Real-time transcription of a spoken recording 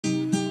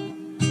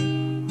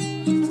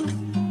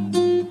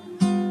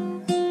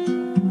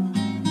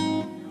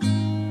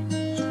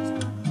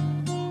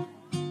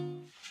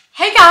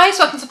Hi guys,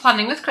 welcome to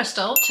Planning with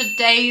Crystal.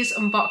 Today's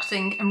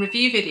unboxing and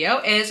review video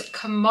is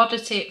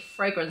commodity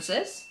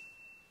fragrances.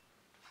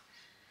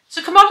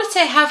 So Commodity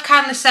have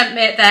kindly sent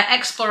me their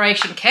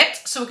exploration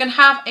kit, so we're going to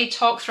have a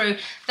talk through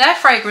their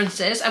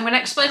fragrances. I'm going to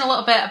explain a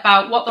little bit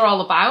about what they're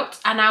all about,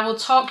 and I will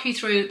talk you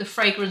through the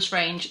fragrance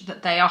range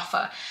that they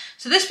offer.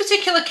 So this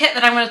particular kit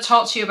that I'm going to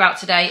talk to you about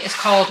today is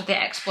called the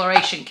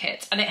Exploration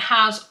Kit, and it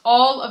has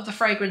all of the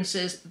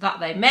fragrances that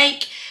they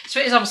make.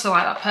 So it is obviously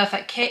like that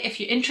perfect kit if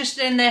you're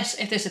interested in this,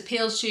 if this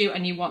appeals to you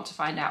and you want to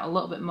find out a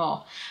little bit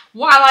more.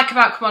 What I like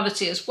about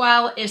Commodity as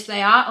well is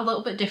they are a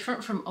little bit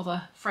different from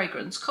other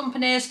fragrance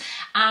companies,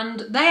 and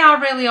they are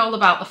really all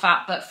about the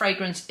fact that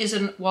fragrance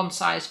isn't one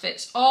size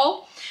fits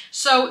all.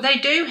 So they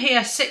do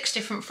here 6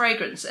 different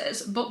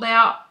fragrances, but they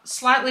are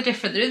slightly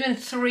different. There have been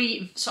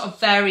 3 sort of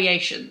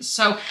variations.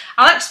 So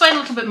I'll explain a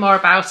little bit more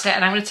about it,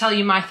 and I'm going to tell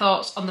you my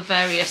thoughts on the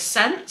various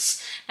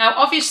scents. Now,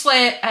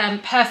 obviously,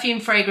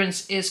 perfume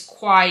fragrance is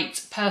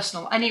quite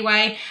personal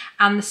anyway,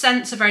 and the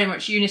scents are very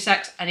much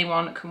unisex.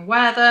 Anyone can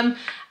wear them,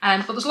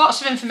 but there's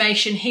lots of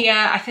information here.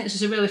 I think this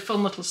is a really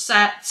fun little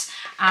set,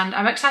 and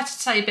I'm excited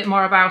to tell you a bit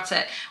more about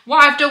it.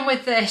 What I've done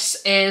with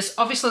this is,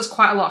 obviously there's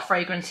quite a lot of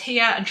fragrance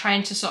here, and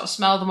trying to sort of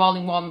smell them all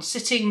in one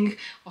sitting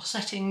or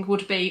setting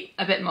would be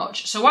a bit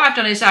much. So what I've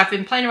done is I've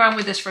been playing around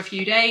with this for a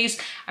few days.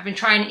 I've been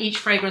trying each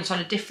fragrance on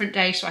a different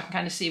day so I can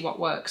kind of see what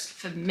works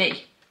for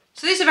me.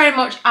 So these are very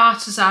much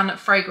artisan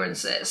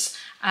fragrances.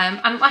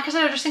 And like I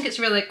said, I just think it's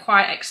really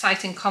quite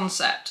exciting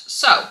concept.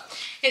 So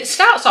it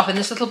starts off in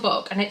this little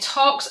book, and it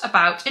talks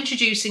about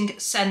introducing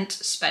scent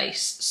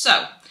space.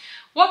 So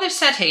what they've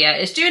said here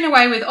is, doing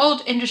away with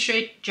old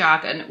industry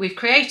jargon, we've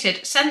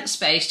created scent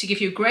space to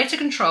give you greater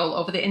control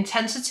over the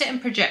intensity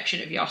and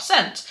projection of your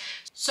scent.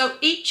 So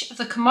each of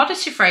the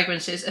commodity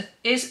fragrances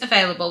is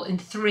available in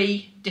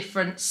 3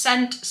 different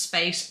scent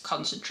space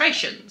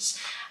concentrations.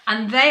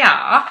 And they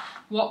are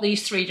what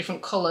these 3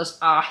 different colours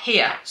are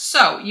here.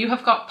 So you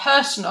have got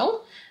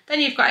personal, then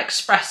you've got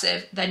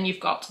expressive, then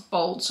you've got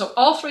bold. So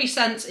all 3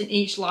 scents in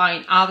each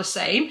line are the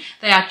same.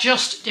 They are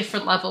just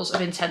different levels of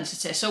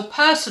intensity. So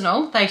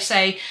personal, they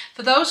say,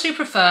 for those who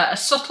prefer a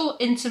subtle,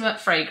 intimate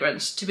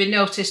fragrance to be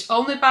noticed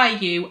only by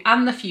you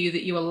and the few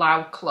that you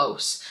allow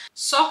close.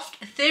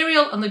 Soft,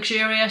 ethereal and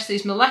luxurious,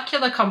 these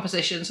molecular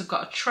compositions have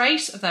got a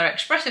trace of their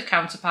expressive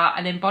counterpart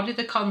and embody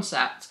the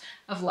concept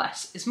of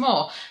less is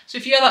more. So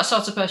if you're that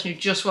sort of person who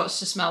just wants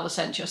to smell the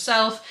scent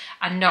yourself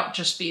and not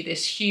just be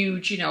this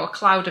huge, a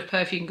cloud of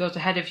perfume goes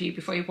ahead of you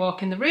before you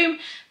walk in the room,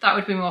 that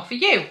would be more for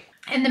you.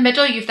 In the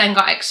middle, you've then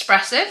got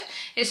expressive.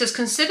 It says,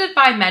 considered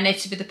by many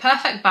to be the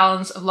perfect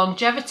balance of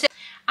longevity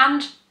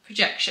and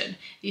projection.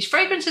 These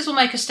fragrances will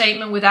make a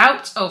statement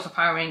without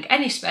overpowering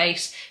any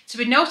space, to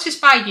be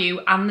noticed by you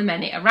and the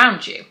many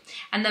around you.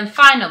 And then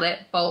finally,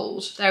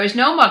 bold. There is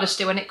no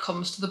modesty when it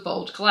comes to the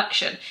bold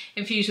collection.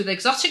 Infused with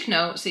exotic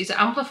notes, these are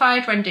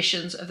amplified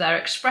renditions of their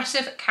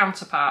expressive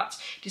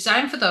counterparts,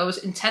 designed for those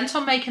intent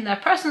on making their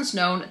presence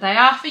known. They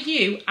are for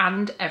you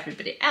and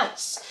everybody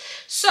else.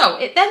 So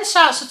it then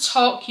starts to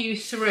talk you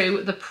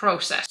through the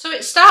process. So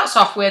it starts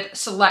off with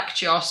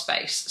select your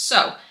space.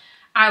 So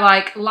I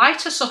like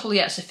lighter, subtle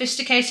yet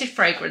sophisticated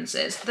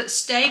fragrances that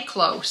stay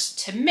close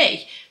to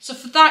me. So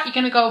for that, you're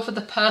going to go for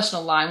the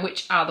personal line,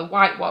 which are the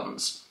white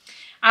ones.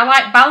 I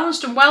like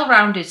balanced and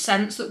well-rounded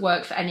scents that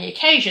work for any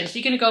occasion. So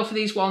you're going to go for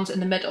these ones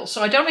in the middle.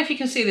 So I don't know if you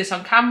can see this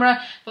on camera,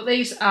 but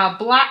these are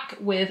black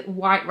with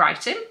white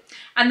writing.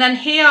 And then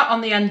here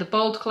on the end, the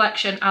bold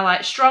collection, I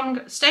like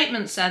strong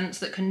statement scents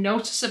that can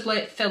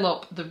noticeably fill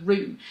up the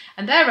room.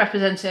 And they're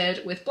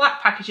represented with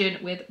black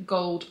packaging with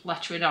gold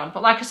lettering on.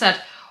 But like I said,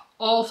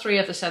 all 3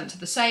 of the scents are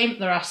the same.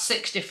 There are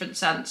 6 different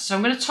scents. So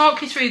I'm going to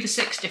talk you through the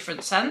 6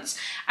 different scents.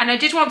 And I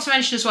did want to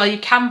mention as well, you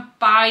can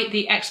buy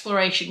the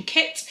Exploration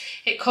Kit.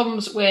 It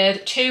comes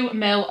with 2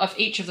 ml of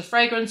each of the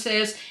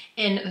fragrances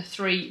in the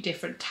 3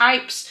 different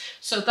types.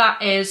 So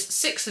that is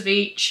 6 of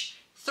each.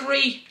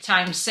 3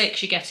 times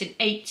 6, you're getting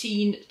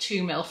 18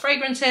 2 ml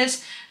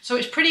fragrances. So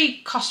it's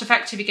pretty cost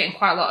effective. You're getting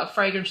quite a lot of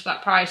fragrance for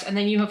that price. And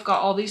then you have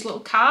got all these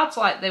little cards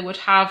like they would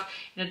have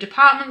in a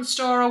department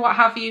store or what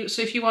have you.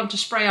 So if you want to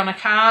spray on a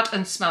card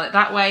and smell it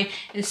that way,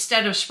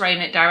 instead of spraying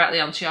it directly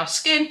onto your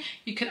skin,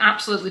 you can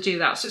absolutely do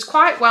that. So it's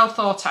quite well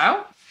thought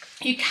out.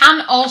 You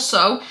can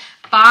also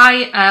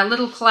buy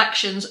little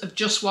collections of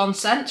just one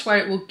scent where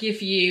it will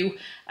give you,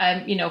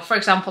 for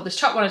example, this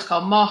top one is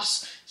called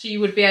Moss. So you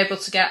would be able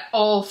to get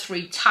all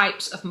 3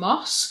 types of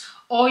moss,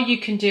 or you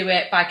can do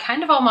it by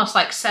kind of almost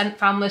like scent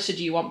family. So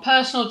do you want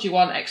personal, do you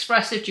want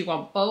expressive, do you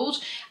want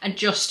bold, and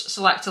just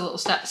select a little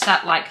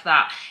set like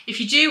that. If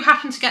you do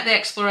happen to get the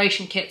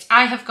Exploration Kit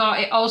I have got,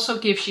 it also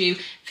gives you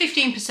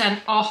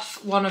 15%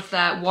 off one of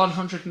their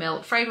 100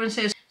 ml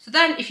fragrances. So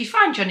then if you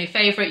find your new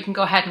favourite, you can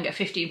go ahead and get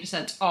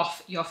 15%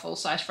 off your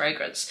full-size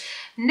fragrance.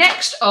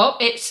 Next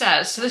up, it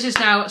says, so this is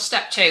now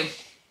step 2.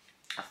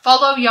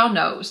 Follow your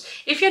nose.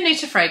 If you're new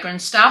to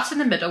fragrance, start in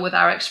the middle with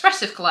our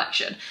expressive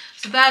collection.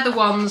 So they're the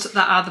ones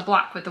that are the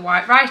black with the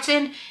white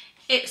writing.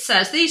 It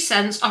says these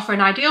scents offer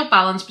an ideal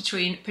balance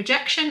between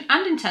projection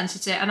and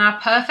intensity and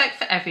are perfect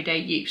for everyday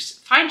use.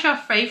 Find your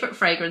favourite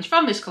fragrance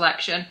from this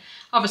collection.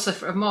 Obviously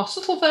for a more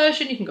subtle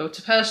version you can go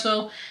to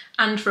personal,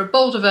 and for a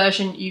bolder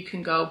version you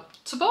can go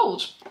to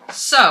bold.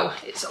 So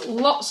it's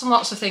lots and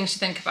lots of things to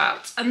think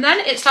about. And then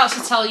it starts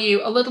to tell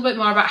you a little bit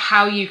more about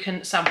how you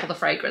can sample the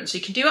fragrance. So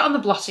you can do it on the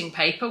blotting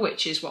paper,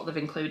 which is what they've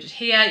included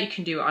here. You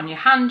can do it on your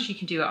hand, you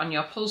can do it on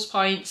your pulse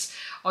points,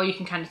 or you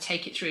can kind of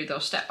take it through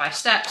those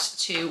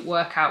step-by-steps to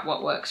work out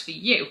what works for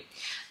you.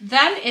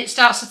 Then it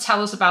starts to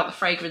tell us about the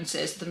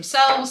fragrances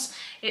themselves.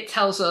 It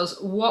tells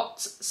us what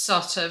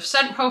sort of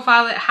scent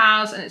profile it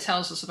has, and it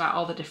tells us about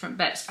all the different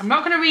bits. I'm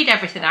not going to read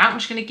everything out, I'm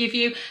just going to give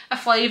you a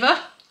flavour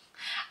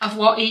of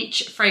what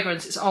each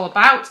fragrance is all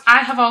about. I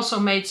have also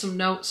made some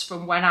notes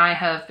from when I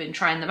have been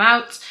trying them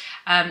out,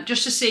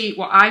 just to see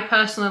what I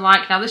personally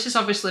like. Now this is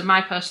obviously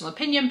my personal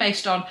opinion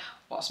based on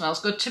what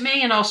smells good to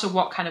me and also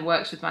what kind of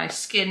works with my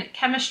skin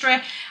chemistry.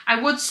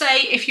 I would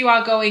say if you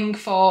are going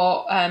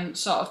for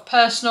sort of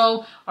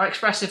personal or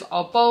expressive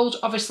or bold,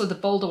 obviously the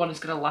bolder one is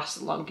going to last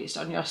the longest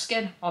on your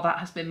skin, or that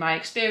has been my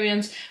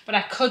experience, but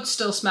I could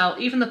still smell,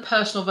 even the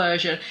personal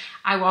version,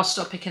 I was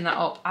still picking that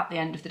up at the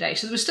end of the day.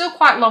 So there was still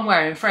quite long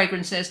wearing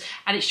fragrances,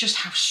 and it's just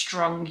how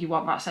strong you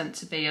want that scent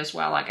to be as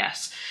well, I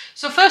guess.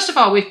 So first of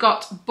all, we've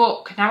got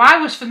Book. Now I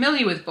was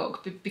familiar with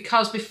Book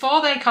because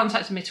before they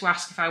contacted me to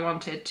ask if I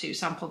wanted to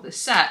sample this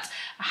set,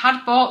 I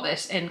had bought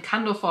this in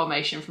candle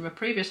formation from a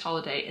previous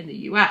holiday in the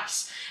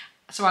US.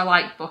 So I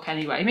like Book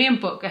anyway. Me and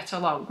Book get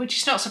along, which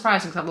is not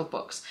surprising because I love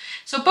books.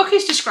 So Book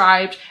is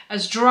described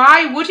as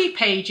dry, woody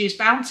pages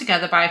bound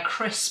together by a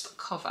crisp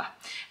cover.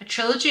 A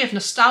trilogy of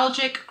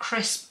nostalgic,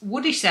 crisp,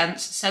 woody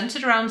scents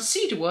centred around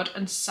cedarwood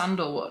and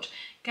sandalwood.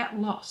 Get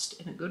lost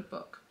in a good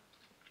book.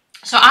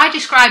 So I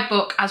describe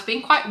Book as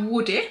being quite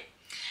woody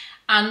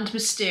and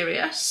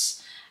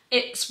mysterious.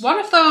 It's one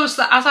of those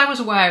that as I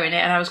was wearing it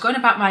and I was going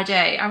about my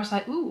day, I was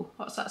like, ooh,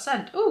 what's that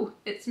scent? Ooh,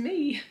 it's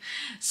me.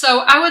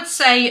 So I would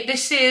say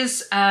this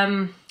is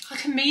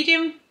like a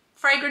medium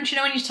fragrance. You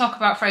know when you talk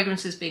about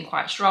fragrances being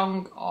quite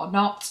strong or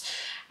not,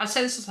 I'd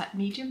say this is like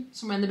medium,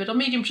 somewhere in the middle,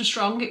 medium to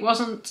strong. It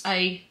wasn't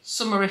a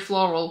summery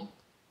floral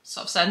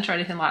sort of scent or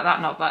anything like that,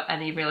 not that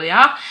any really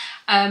are.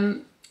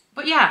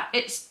 But yeah,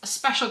 it's a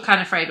special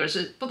kind of fragrance,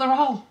 but they're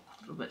all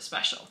a little bit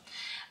special.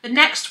 The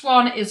next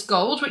one is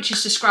Gold, which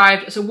is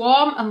described as a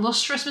warm and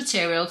lustrous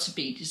material to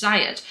be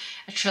desired.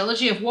 A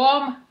trilogy of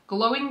warm,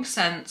 glowing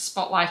scents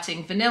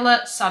spotlighting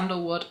vanilla,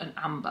 sandalwood and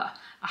amber.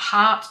 A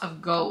heart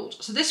of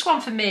gold. So this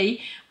one for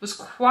me was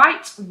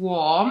quite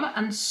warm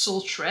and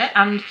sultry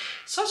and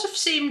sort of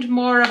seemed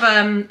more of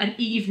an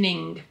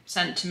evening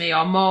scent to me,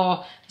 or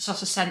more the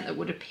sort of scent that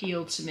would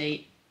appeal to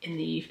me in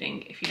the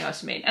evening, if you know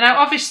what I mean. And now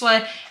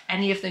obviously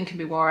any of them can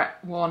be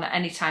worn at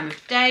any time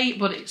of day,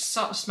 but it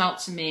sort of smelt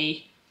to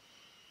me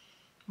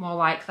more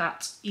like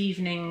that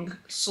evening,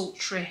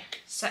 sultry,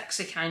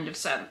 sexy kind of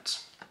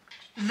scent.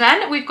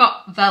 Then we've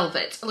got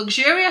Velvet, a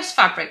luxurious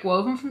fabric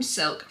woven from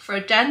silk for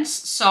a dense,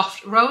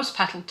 soft, rose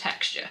petal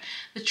texture.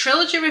 The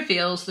trilogy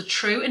reveals the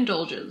true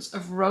indulgence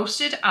of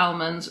roasted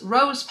almonds,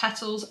 rose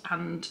petals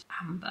and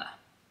amber.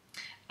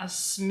 As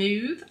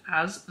smooth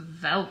as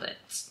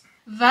velvet.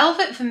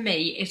 Velvet for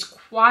me is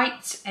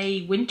quite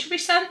a wintry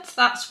scent.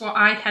 That's what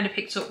I kind of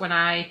picked up when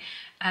I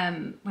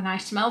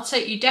smelt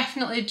it. You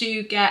definitely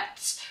do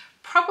get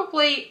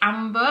probably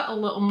amber a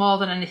little more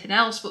than anything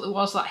else, but there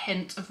was that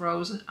hint of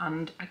rose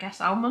and I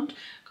guess almond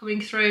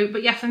coming through.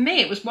 But yeah, for me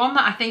it was one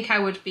that I think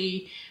I'd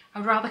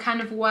rather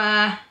kind of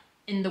wear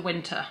in the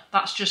winter.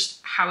 That's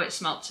just how it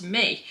smelt to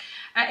me.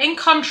 In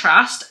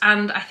contrast,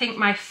 and I think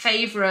my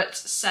favourite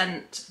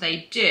scent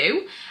they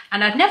do,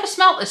 and I'd never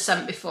smelt this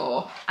scent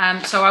before,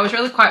 so I was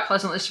really quite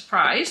pleasantly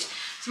surprised.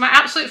 So my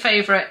absolute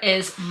favourite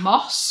is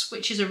Moss,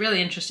 which is a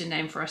really interesting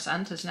name for a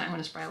scent, isn't it? I'm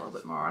going to spray a little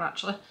bit more on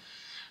actually.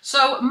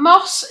 So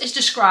Moss is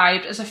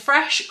described as a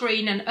fresh,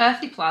 green and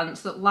earthy plant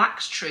that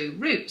lacks true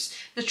roots.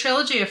 The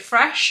trilogy of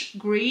fresh,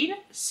 green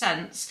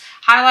scents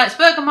highlights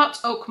bergamot,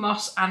 oak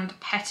moss and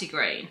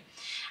petitgrain.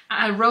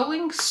 A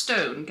rolling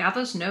stone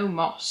gathers no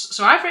moss.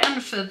 So I've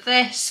written for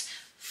this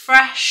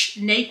fresh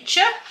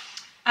nature.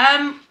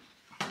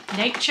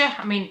 Nature,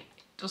 I mean, it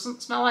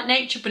doesn't smell like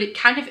nature, but it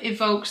kind of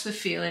evokes the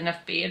feeling of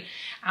being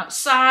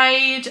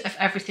outside, of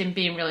everything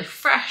being really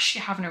fresh.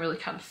 You're having a really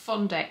kind of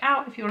fun day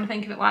out, if you want to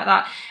think of it like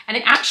that. And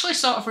it actually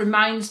sort of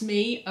reminds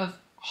me of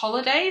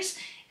holidays.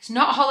 It's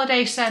not a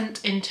holiday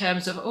scent in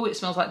terms of, oh, it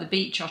smells like the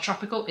beach or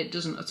tropical. It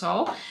doesn't at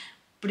all.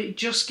 But it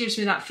just gives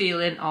me that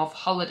feeling of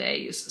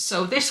holidays.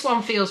 So this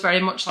one feels very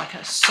much like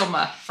a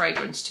summer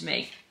fragrance to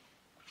me.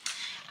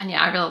 And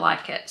yeah, I really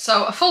like it.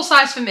 So a full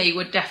size for me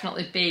would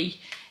definitely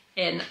be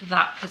in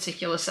that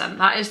particular scent.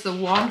 That is the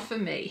one for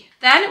me.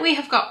 Then we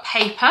have got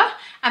Paper,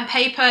 and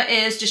Paper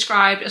is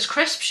described as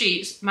crisp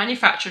sheets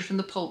manufactured from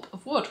the pulp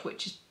of wood,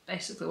 which is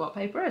basically what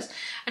paper is.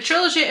 A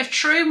trilogy of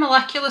true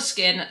molecular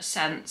skin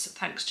scents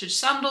thanks to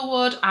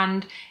sandalwood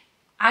and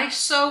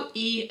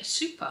ISO-E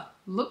Super.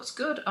 Looks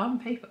good on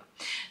paper.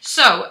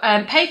 So,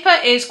 paper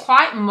is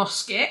quite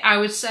musky. I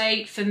would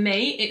say, for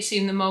me, it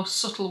seemed the most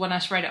subtle when I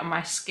sprayed it on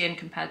my skin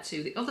compared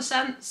to the other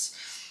scents.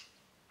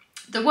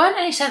 There weren't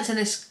any scents in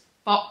this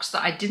box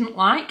that I didn't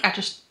like. I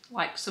just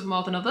like some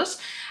more than others.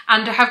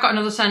 And I have got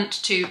another scent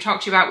to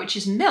talk to you about, which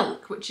is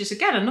Milk, which is,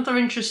 again, another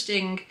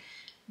interesting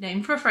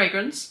name for a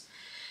fragrance.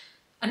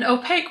 An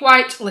opaque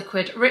white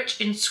liquid rich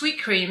in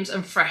sweet creams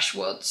and fresh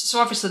woods. So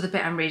obviously the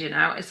bit I'm reading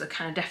out is the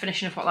kind of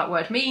definition of what that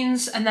word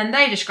means, and then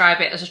they describe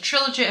it as a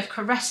trilogy of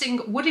caressing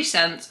woody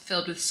scents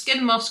filled with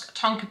skin musk,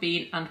 tonka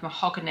bean and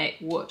mahogany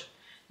wood.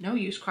 No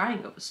use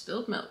crying over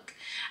spilled milk.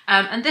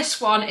 And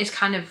this one is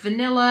kind of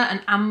vanilla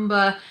and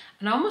amber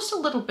and almost a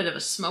little bit of a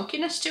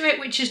smokiness to it,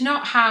 which is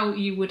not how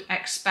you would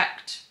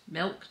expect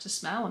milk to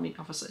smell. I mean,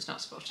 obviously it's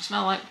not supposed to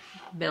smell like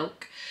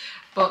milk,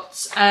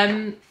 but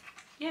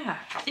yeah,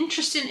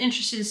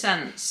 interesting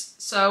scents.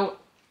 So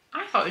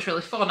I thought it was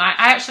really fun. I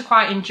actually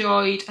quite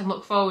enjoyed and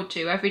look forward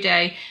to every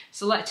day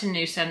selecting a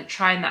new scent,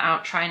 trying that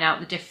out, trying out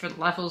the different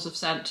levels of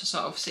scent to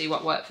sort of see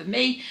what worked for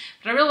me.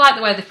 But I really like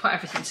the way they've put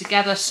everything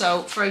together.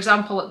 So for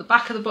example, at the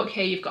back of the book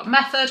here, you've got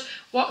method,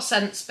 what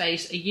scent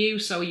space are you?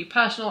 So are you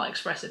personal,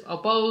 expressive or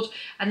bold?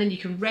 And then you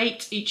can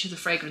rate each of the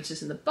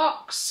fragrances in the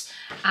box.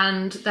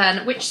 And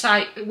then which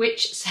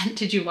scent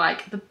did you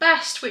like the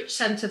best? Which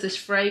scent of this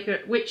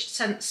fragrance, which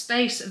scent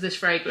space of this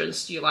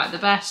fragrance do you like the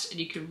best? And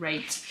you can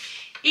rate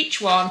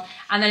each one,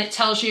 and then it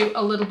tells you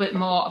a little bit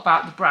more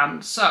about the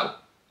brand. So,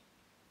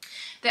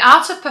 the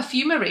art of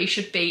perfumery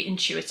should be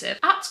intuitive.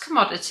 At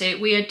Commodity,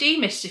 we are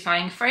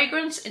demystifying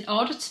fragrance in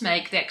order to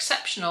make the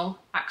exceptional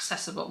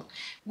accessible.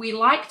 We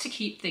like to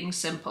keep things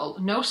simple.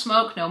 No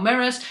smoke, no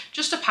mirrors,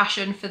 just a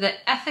passion for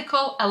the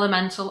ethical,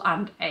 elemental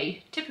and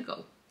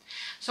atypical.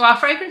 So our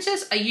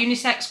fragrances are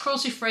unisex,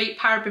 cruelty-free,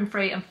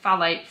 paraben-free and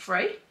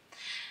phthalate-free.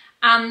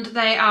 And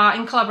they are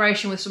in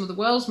collaboration with some of the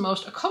world's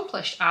most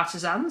accomplished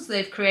artisans.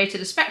 They've created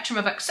a spectrum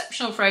of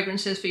exceptional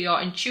fragrances for your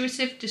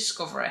intuitive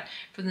discovery,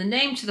 from the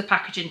name to the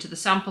packaging to the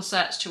sample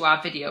sets to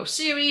our video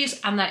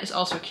series, and there is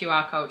also a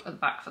QR code at the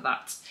back for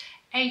that.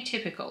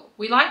 Atypical.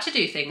 We like to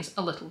do things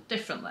a little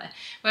differently.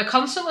 We're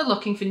constantly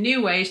looking for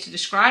new ways to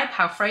describe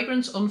how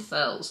fragrance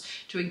unfurls,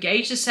 to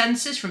engage the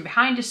senses from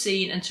behind a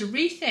scene and to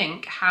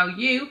rethink how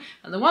you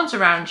and the ones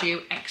around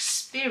you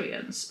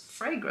experience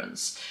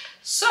fragrance.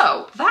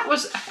 So that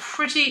was a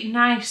pretty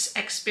nice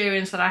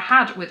experience that I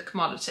had with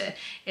Commodity.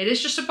 It is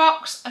just a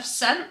box of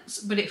scents,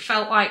 but it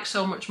felt like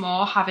so much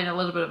more, having a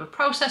little bit of a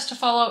process to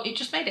follow. It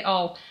just made it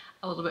all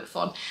a little bit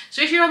fun.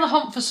 So if you're on the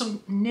hunt for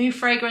some new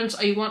fragrance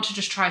or you want to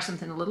just try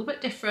something a little bit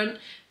different,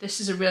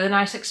 this is a really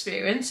nice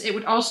experience. It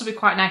would also be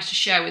quite nice to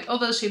share with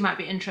others who might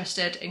be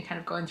interested in kind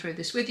of going through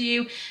this with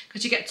you,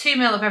 because you get 2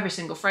 ml of every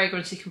single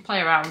fragrance. You can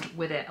play around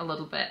with it a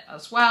little bit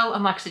as well.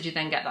 And like I said, you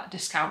then get that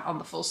discount on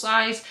the full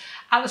size.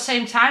 At the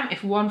same time,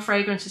 if one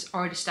fragrance is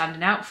already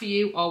standing out for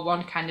you or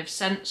one kind of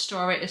scent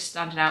story is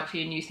standing out for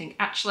you and you think,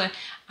 actually,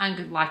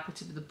 I'm likely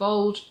to be the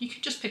bold, you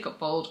can just pick up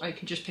bold, or you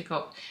can just pick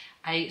up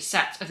a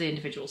set of the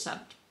individual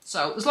scent.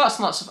 So there's lots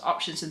and lots of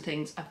options and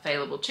things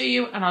available to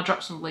you, and I'll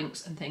drop some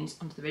links and things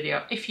under the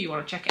video if you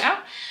want to check it out.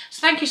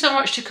 So thank you so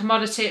much to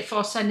Commodity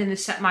for sending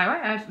this set my way.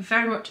 I've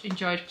very much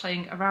enjoyed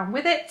playing around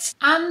with it,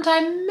 and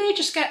I may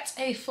just get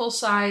a full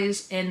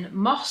size in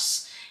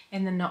moss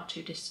in the not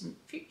too distant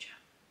future.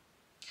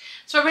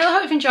 So I really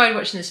hope you've enjoyed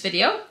watching this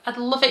video. I'd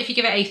love it if you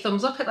give it a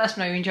thumbs up. It lets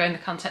me know you're enjoying the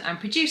content I'm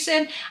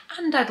producing.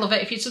 And I'd love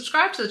it if you'd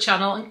subscribe to the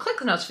channel and click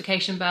the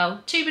notification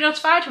bell to be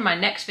notified when my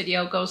next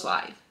video goes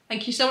live.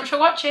 Thank you so much for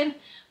watching.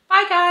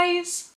 Bye guys!